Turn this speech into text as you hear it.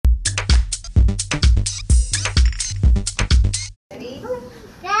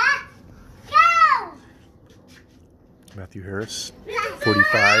Matthew Harris,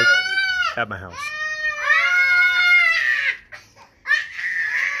 45, at my house.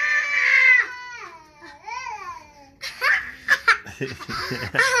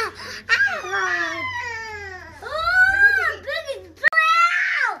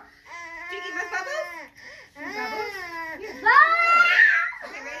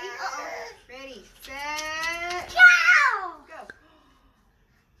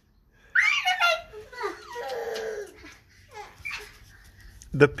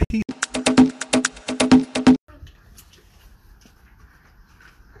 The piece.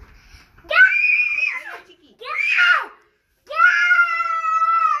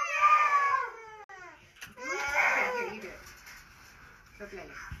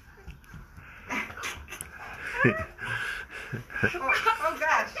 Oh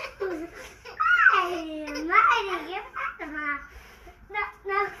gosh.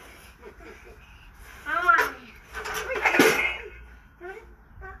 No.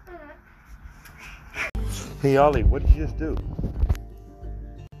 Hey Ollie, what did you just do?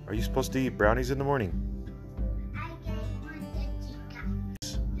 Are you supposed to eat brownies in the morning? I gave one to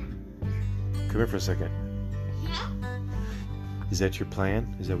Chica. Come here for a second. Yeah? Is that your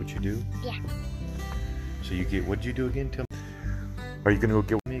plan? Is that what you do? Yeah. So you get, what did you do again? Tell me. Are you going to go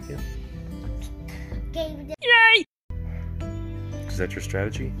get me again? Gave the Yay! Is that your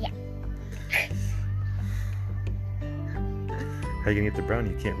strategy? Yeah. How are you going to get the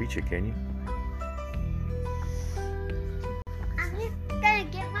brownie? You can't reach it, can you? I'm just gonna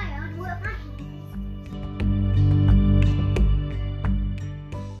get my own with my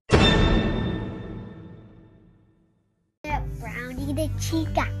hands. Brownie the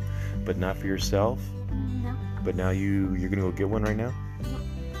Chica. But not for yourself? No. But now you're going to go get one right now? Yeah.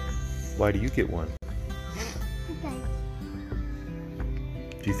 Why do you get one? Okay.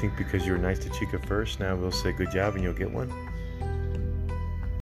 Do you think because you were nice to Chica first, now we'll say good job and you'll get one?